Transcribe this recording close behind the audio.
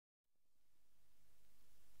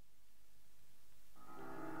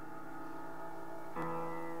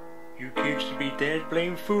kids to be that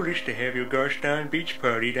blame foolish to have your gosh darn beach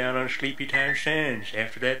party down on Sleepytime Sands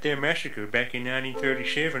after that there massacre back in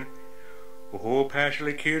 1937. A whole parcel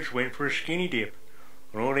of kids went for a skinny dip,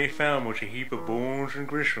 and all they found was a heap of bones and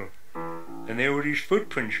gristle. And there were these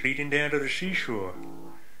footprints leading down to the seashore.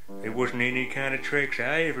 There wasn't any kind of tracks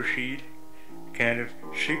I ever seed. Kind of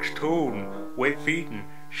six-toed and wet feet and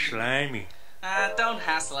slimy. Don't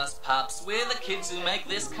hassle us, pups. We're the kids who make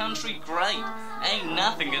this country great. Ain't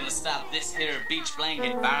nothing gonna stop this here beach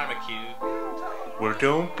blanket barbecue. Well,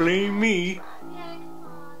 don't blame me.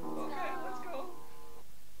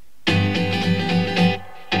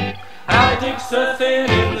 I dig surfing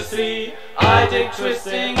in the sea, I dig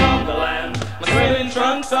twisting on the land. My swimming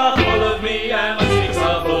trunks are full of me and my cheeks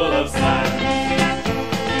are full of sand.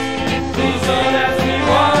 Please don't ask me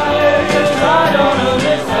why, 'cause I don't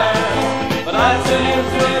understand. But I tell you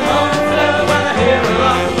swim on when I hear a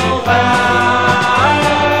rock and roll band.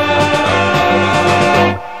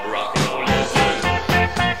 Rock and roll listen.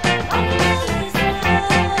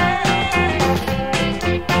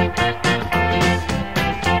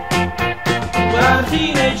 Well, I'm a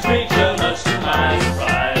teenage creature, much to my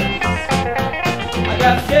surprise. I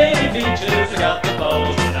got the skating beaches, I got the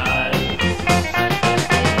bows and eyes.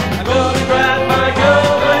 I'm gonna grab my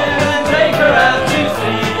girlfriend and take her out to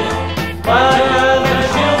sea. While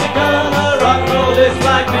she'll become a rock and rollist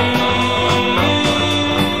like me.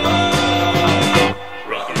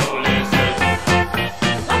 Rock and roll listen.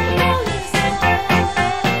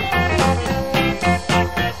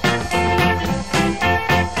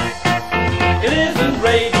 It isn't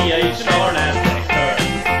radiation or an aspect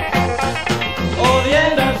current, or the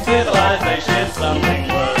end of civilization, it's something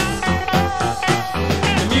worse.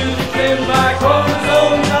 The music's in my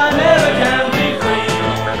chromosomes, I never can be free.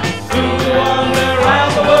 To wander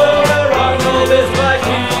around the world, a rock and roll is like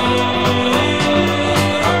me.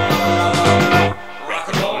 Rock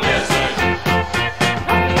and roll listen.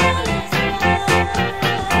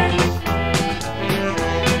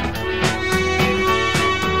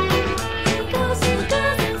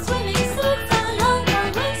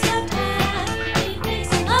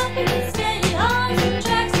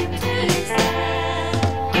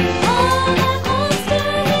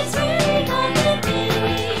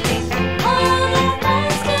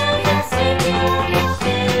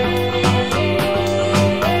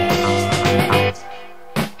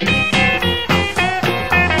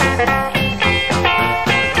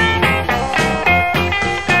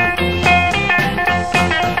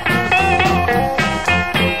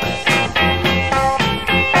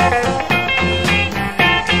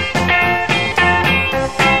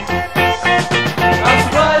 I'm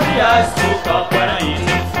surprised the high school cop when I eat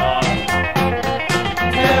too far.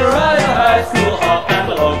 Terrorize the high school hop at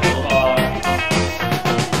the local bar.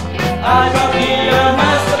 I got me a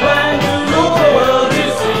master plan to rule the world, you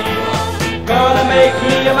see. Gonna make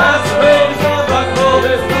me a master race of rock and roll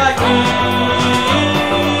just like me.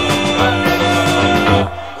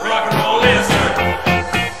 Rock and roll listen.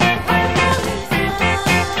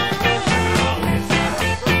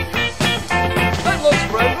 That looks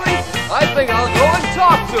friendly. I think I'll go and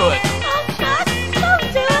talk to it. Chuck, don't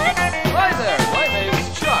do it. Hi there, my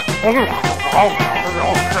name's Chuck.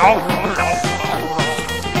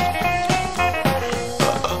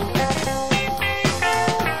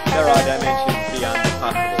 There are dimensions beyond the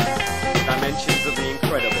possible, dimensions of the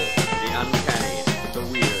incredible, the uncanny, the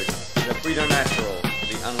weird, the preternatural,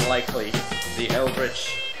 the unlikely, the eldritch,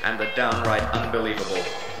 and the downright unbelievable.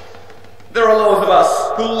 There are those of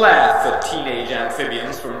us who laugh at teenage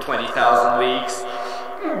amphibians from 20,000 leagues.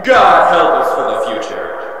 God help us for the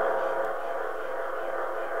future.